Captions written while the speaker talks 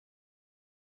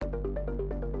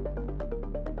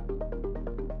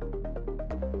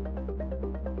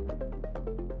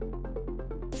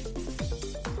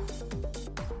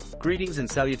Greetings and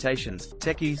salutations,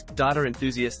 techies, data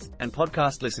enthusiasts, and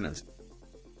podcast listeners.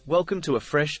 Welcome to a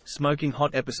fresh, smoking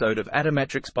hot episode of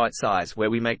Atometrics ByteSize, where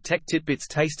we make tech tidbits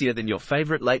tastier than your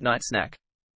favorite late-night snack.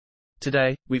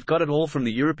 Today, we've got it all from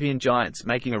the European giants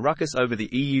making a ruckus over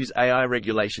the EU's AI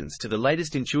regulations to the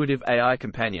latest intuitive AI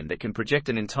companion that can project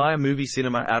an entire movie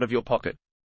cinema out of your pocket.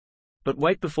 But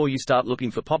wait, before you start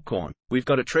looking for popcorn, we've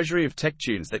got a treasury of tech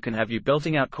tunes that can have you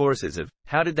belting out choruses of,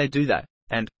 "How did they do that?"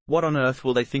 and "What on earth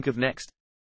will they think of next?"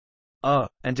 Oh,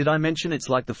 and did I mention it's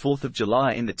like the 4th of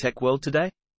July in the tech world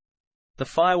today? The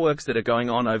fireworks that are going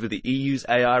on over the EU's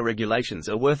AI regulations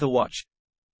are worth a watch.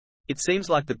 It seems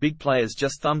like the big players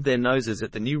just thumbed their noses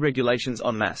at the new regulations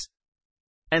en masse.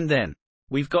 And then,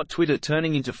 we've got Twitter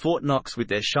turning into Fort Knox with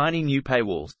their shiny new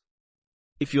paywalls.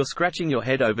 If you're scratching your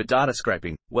head over data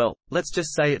scraping, well, let's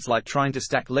just say it's like trying to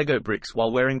stack Lego bricks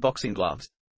while wearing boxing gloves.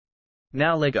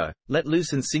 Now Lego, let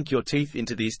loose and sink your teeth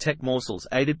into these tech morsels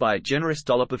aided by a generous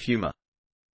dollop of humor.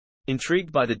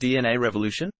 Intrigued by the DNA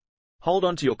revolution? Hold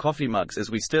on to your coffee mugs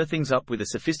as we stir things up with a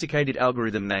sophisticated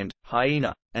algorithm named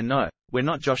Hyena, and no, we're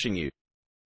not joshing you.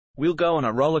 We'll go on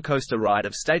a roller coaster ride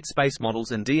of state space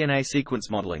models and DNA sequence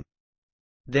modeling.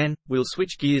 Then, we'll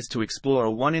switch gears to explore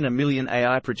a 1 in a million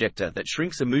AI projector that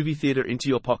shrinks a movie theater into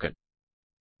your pocket.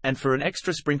 And for an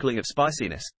extra sprinkling of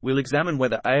spiciness, we'll examine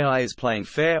whether AI is playing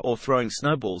fair or throwing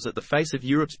snowballs at the face of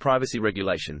Europe's privacy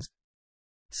regulations.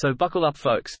 So buckle up,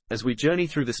 folks, as we journey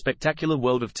through the spectacular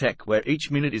world of tech where each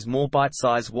minute is more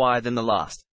bite-sized wire than the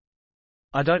last.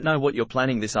 I don't know what you're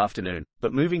planning this afternoon,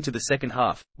 but moving to the second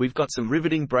half, we've got some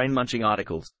riveting brain-munching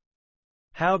articles.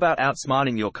 How about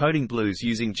outsmarting your coding blues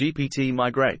using GPT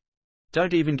Migrate?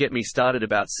 Don't even get me started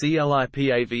about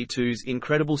CLIPAV2's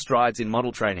incredible strides in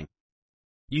model training.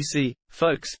 You see,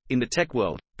 folks, in the tech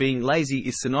world, being lazy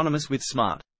is synonymous with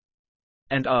smart.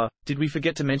 And did we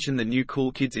forget to mention the new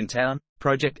cool kids in town,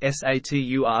 Project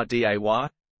SATURDAY?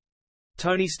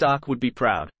 Tony Stark would be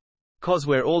proud. 'Cause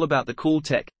we're all about the cool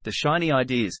tech, the shiny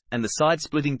ideas, and the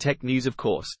side-splitting tech news, of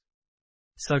course.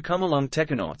 So come along,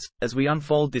 technonauts, as we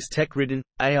unfold this tech-ridden,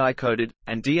 AI-coded,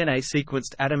 and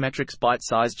DNA-sequenced Atometrics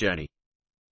bite-sized journey.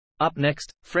 Up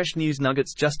next, fresh news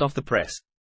nuggets just off the press.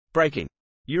 Breaking.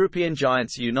 European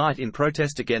giants unite in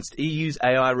protest against EU's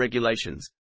AI regulations.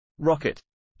 Rocket.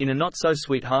 In a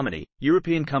not-so-sweet harmony,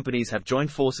 European companies have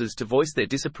joined forces to voice their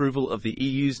disapproval of the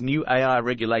EU's new AI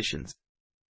regulations.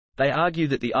 They argue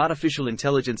that the Artificial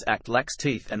Intelligence Act lacks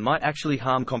teeth and might actually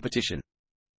harm competition.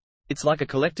 It's like a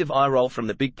collective eye roll from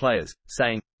the big players,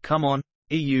 saying, "Come on,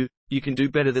 EU, you can do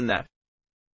better than that."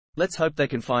 Let's hope they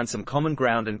can find some common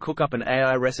ground and cook up an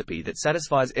AI recipe that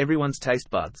satisfies everyone's taste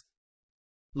buds.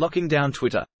 Locking down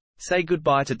Twitter. Say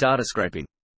goodbye to data scraping.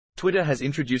 Twitter has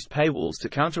introduced paywalls to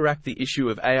counteract the issue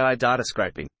of AI data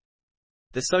scraping.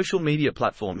 The social media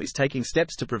platform is taking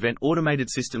steps to prevent automated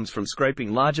systems from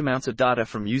scraping large amounts of data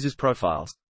from users'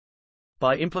 profiles.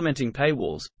 By implementing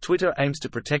paywalls, Twitter aims to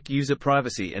protect user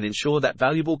privacy and ensure that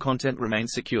valuable content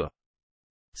remains secure.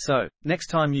 So, next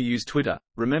time you use Twitter,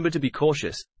 remember to be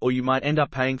cautious, or you might end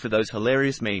up paying for those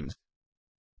hilarious memes.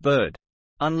 Bird.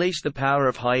 Unleash the power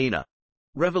of Hyena.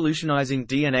 Revolutionizing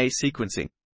DNA sequencing.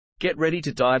 Get ready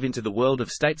to dive into the world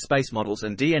of state space models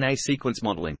and DNA sequence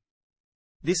modeling.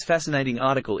 This fascinating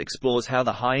article explores how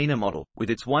the Hyena model, with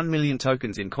its 1 million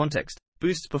tokens in context,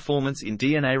 boosts performance in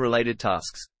DNA-related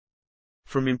tasks.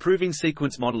 From improving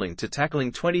sequence modeling to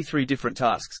tackling 23 different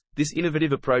tasks, this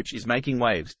innovative approach is making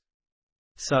waves.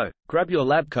 So, grab your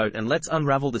lab coat and let's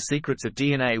unravel the secrets of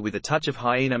DNA with a touch of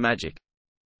Hyena magic.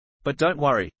 But don't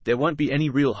worry, there won't be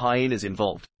any real hyenas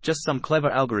involved, just some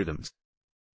clever algorithms.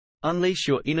 Unleash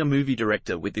your inner movie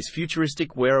director with this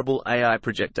futuristic wearable AI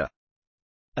projector.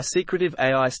 A secretive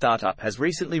AI startup has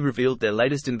recently revealed their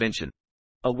latest invention,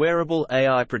 a wearable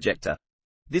AI projector.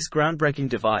 This groundbreaking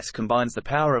device combines the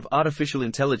power of artificial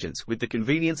intelligence with the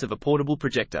convenience of a portable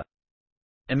projector.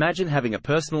 Imagine having a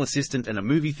personal assistant and a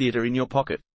movie theater in your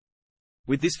pocket.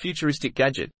 With this futuristic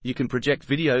gadget, you can project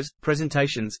videos,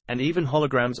 presentations, and even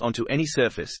holograms onto any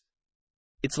surface.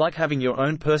 It's like having your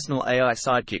own personal AI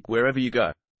sidekick wherever you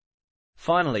go.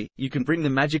 Finally, you can bring the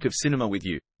magic of cinema with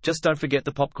you, just don't forget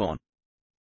the popcorn.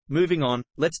 Moving on,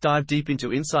 let's dive deep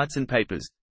into insights and papers.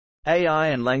 AI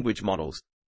and language models.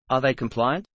 Are they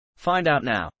compliant? Find out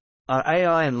now. Are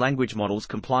AI and language models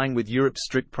complying with Europe's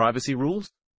strict privacy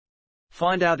rules?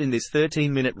 Find out in this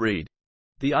 13-minute read.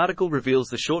 The article reveals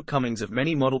the shortcomings of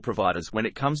many model providers when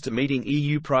it comes to meeting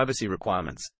EU privacy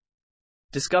requirements.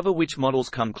 Discover which models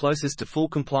come closest to full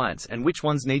compliance and which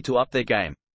ones need to up their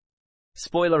game.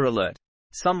 Spoiler alert.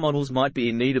 Some models might be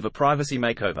in need of a privacy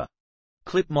makeover.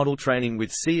 Clip model training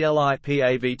with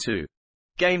CLIPAV2.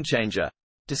 Game changer.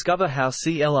 Discover how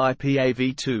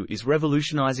CLIPAV2 is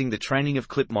revolutionizing the training of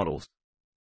CLIP models.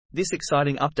 This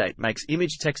exciting update makes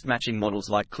image-text matching models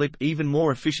like CLIP even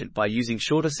more efficient by using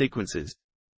shorter sequences.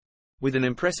 With an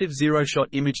impressive zero-shot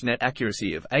image net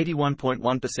accuracy of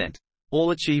 81.1%,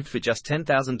 all achieved for just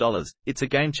 $10,000, it's a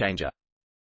game-changer.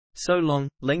 So long,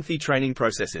 lengthy training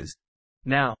processes.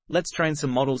 Now, let's train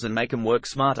some models and make them work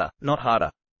smarter, not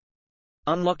harder.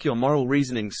 Unlock your moral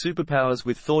reasoning superpowers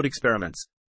with thought experiments.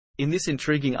 In this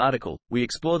intriguing article, we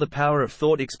explore the power of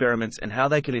thought experiments and how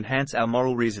they can enhance our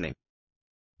moral reasoning.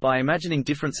 By imagining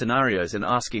different scenarios and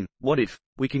asking, what if,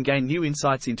 we can gain new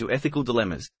insights into ethical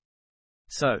dilemmas.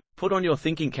 So, put on your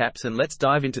thinking caps and let's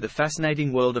dive into the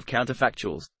fascinating world of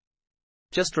counterfactuals.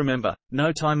 Just remember,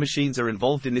 no time machines are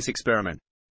involved in this experiment.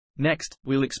 Next,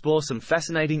 we'll explore some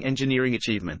fascinating engineering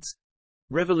achievements.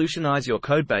 Revolutionize your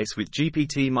codebase with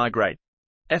GPT Migrate.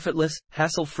 Effortless,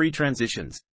 hassle-free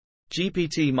transitions.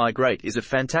 GPT Migrate is a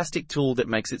fantastic tool that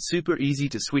makes it super easy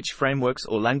to switch frameworks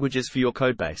or languages for your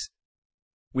codebase.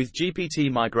 With GPT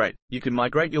Migrate, you can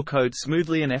migrate your code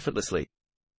smoothly and effortlessly.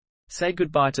 Say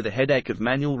goodbye to the headache of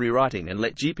manual rewriting and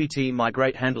let GPT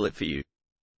Migrate handle it for you.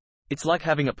 It's like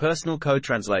having a personal code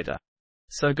translator.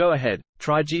 So go ahead,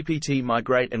 try GPT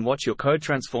Migrate and watch your code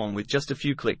transform with just a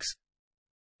few clicks.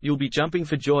 You'll be jumping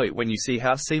for joy when you see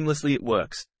how seamlessly it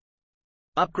works.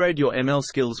 Upgrade your ML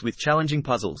skills with challenging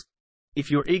puzzles. If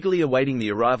you're eagerly awaiting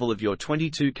the arrival of your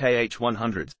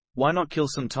 22KH100s, why not kill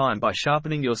some time by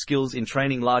sharpening your skills in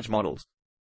training large models?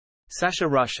 Sasha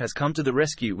Rush has come to the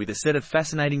rescue with a set of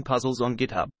fascinating puzzles on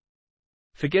GitHub.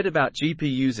 Forget about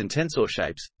GPUs and tensor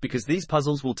shapes, because these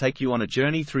puzzles will take you on a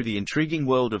journey through the intriguing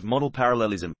world of model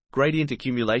parallelism, gradient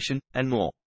accumulation, and more.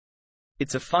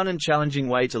 It's a fun and challenging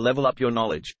way to level up your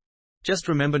knowledge. Just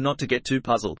remember not to get too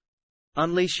puzzled.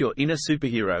 Unleash your inner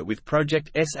superhero with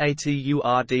Project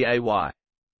SATURDAY.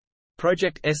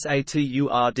 Project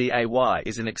SATURDAY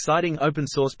is an exciting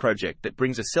open-source project that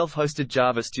brings a self-hosted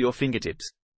Jarvis to your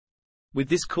fingertips. With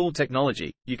this cool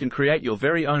technology, you can create your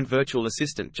very own virtual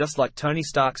assistant just like Tony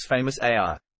Stark's famous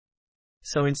AI.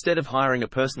 So instead of hiring a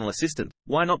personal assistant,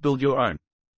 why not build your own?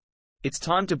 It's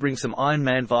time to bring some Iron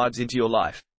Man vibes into your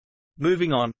life.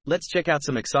 Moving on, let's check out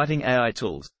some exciting AI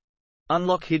tools.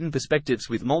 Unlock hidden perspectives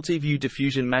with multi-view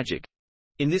diffusion magic.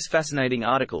 In this fascinating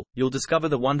article, you'll discover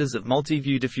the wonders of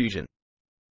multi-view diffusion.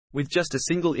 With just a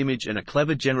single image and a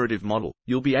clever generative model,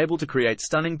 you'll be able to create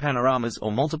stunning panoramas or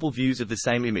multiple views of the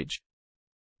same image.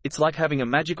 It's like having a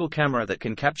magical camera that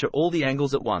can capture all the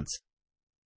angles at once.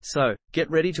 So,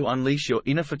 get ready to unleash your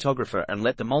inner photographer and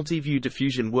let the multi-view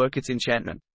diffusion work its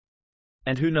enchantment.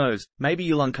 And who knows, maybe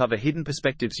you'll uncover hidden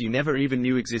perspectives you never even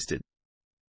knew existed.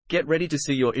 Get ready to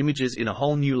see your images in a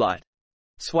whole new light.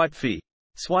 Swipe Fee.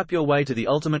 Swipe your way to the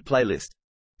ultimate playlist.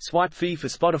 Swipe Fee for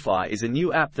Spotify is a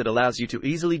new app that allows you to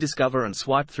easily discover and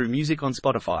swipe through music on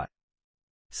Spotify.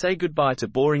 Say goodbye to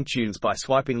boring tunes by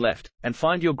swiping left, and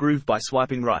find your groove by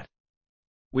swiping right.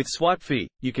 With Swipe Fee,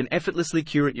 you can effortlessly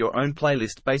curate your own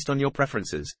playlist based on your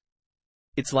preferences.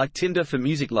 It's like Tinder for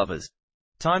music lovers.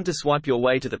 Time to swipe your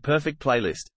way to the perfect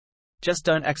playlist. Just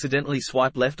don't accidentally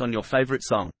swipe left on your favorite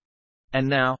song. And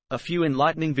now, a few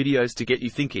enlightening videos to get you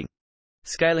thinking.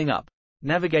 Scaling up.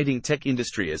 Navigating tech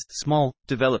industry as small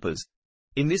developers.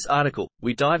 In this article,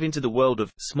 we dive into the world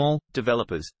of small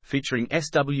developers, featuring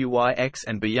SWYX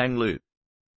and Biyang Lu.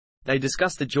 They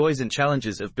discuss the joys and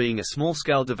challenges of being a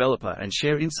small-scale developer and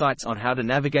share insights on how to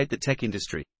navigate the tech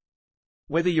industry.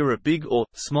 Whether you're a big or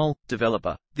small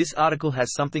developer, this article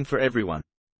has something for everyone.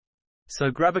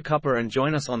 So grab a cuppa and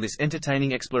join us on this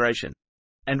entertaining exploration.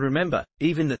 And remember,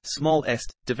 even the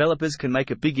smallest developers can make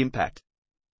a big impact.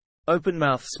 Open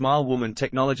mouth smile woman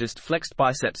technologist flexed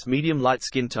biceps medium light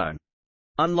skin tone.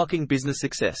 Unlocking business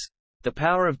success. The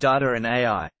power of data and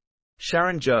AI.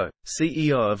 Sharon Zhou,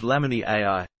 CEO of Lamini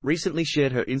AI, recently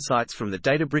shared her insights from the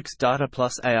Databricks Data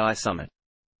Plus AI Summit.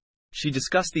 She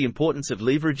discussed the importance of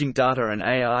leveraging data and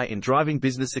AI in driving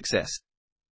business success.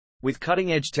 With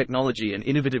cutting-edge technology and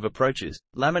innovative approaches,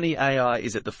 Lamini AI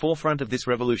is at the forefront of this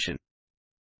revolution.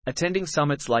 Attending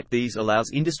summits like these allows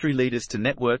industry leaders to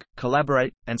network,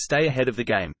 collaborate, and stay ahead of the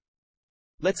game.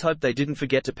 Let's hope they didn't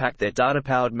forget to pack their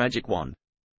data-powered magic wand.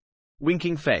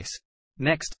 Winking face.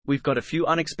 Next, we've got a few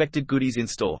unexpected goodies in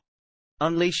store.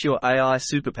 Unleash your AI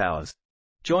superpowers.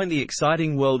 Join the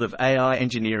exciting world of AI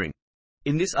engineering.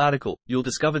 In this article, you'll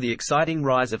discover the exciting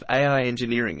rise of AI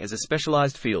engineering as a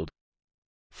specialized field.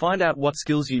 Find out what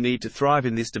skills you need to thrive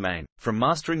in this domain, from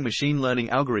mastering machine learning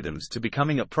algorithms to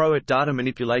becoming a pro at data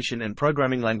manipulation and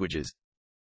programming languages.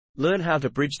 Learn how to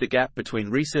bridge the gap between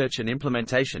research and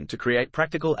implementation to create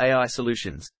practical AI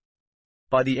solutions.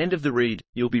 By the end of the read,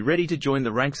 you'll be ready to join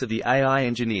the ranks of the AI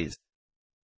engineers.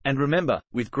 And remember,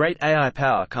 with great AI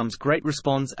power comes great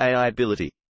response AI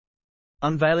ability.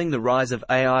 Unveiling the rise of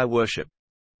AI worship.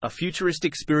 A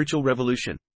futuristic spiritual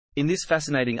revolution. In this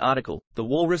fascinating article, the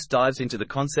walrus dives into the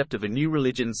concept of a new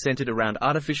religion centered around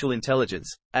artificial intelligence,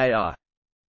 AI.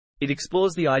 It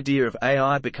explores the idea of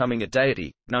AI becoming a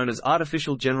deity, known as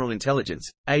artificial general intelligence,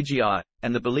 AGI,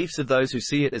 and the beliefs of those who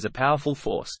see it as a powerful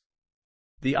force.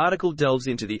 The article delves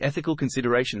into the ethical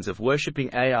considerations of worshipping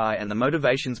AI and the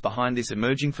motivations behind this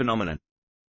emerging phenomenon.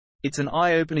 It's an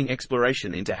eye-opening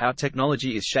exploration into how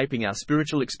technology is shaping our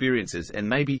spiritual experiences and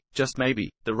maybe, just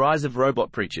maybe, the rise of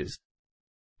robot preachers.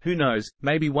 Who knows,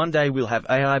 maybe one day we'll have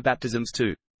AI baptisms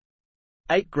too.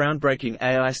 8 groundbreaking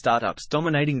AI startups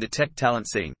dominating the tech talent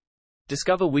scene.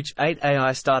 Discover which 8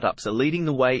 AI startups are leading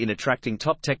the way in attracting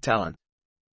top tech talent.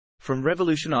 From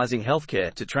revolutionizing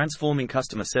healthcare to transforming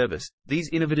customer service,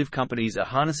 these innovative companies are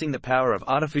harnessing the power of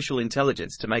artificial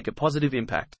intelligence to make a positive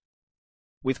impact.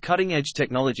 With cutting-edge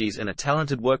technologies and a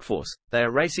talented workforce, they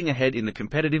are racing ahead in the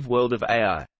competitive world of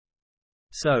AI.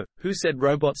 So, who said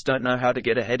robots don't know how to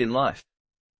get ahead in life?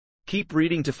 Keep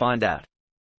reading to find out.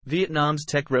 Vietnam's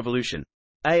tech revolution.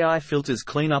 AI filters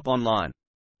clean up online.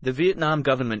 The Vietnam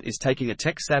government is taking a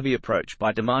tech-savvy approach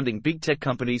by demanding big tech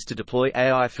companies to deploy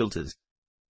AI filters.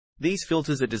 These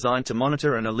filters are designed to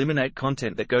monitor and eliminate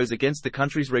content that goes against the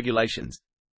country's regulations.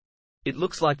 It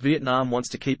looks like Vietnam wants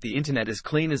to keep the internet as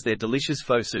clean as their delicious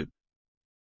pho soup.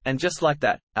 And just like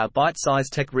that, our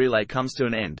ByteSize tech relay comes to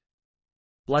an end.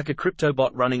 Like a crypto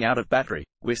bot running out of battery,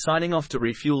 we're signing off to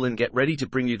refuel and get ready to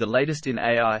bring you the latest in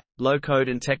AI, low-code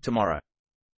and tech tomorrow.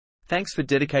 Thanks for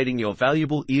dedicating your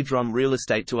valuable eardrum real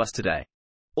estate to us today.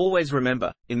 Always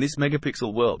remember, in this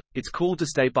megapixel world, it's cool to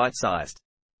stay bite-sized.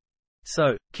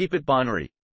 So, keep it binary.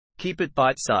 Keep it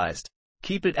bite-sized.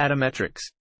 Keep it atometrics.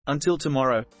 Until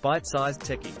tomorrow, bite-sized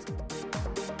techies.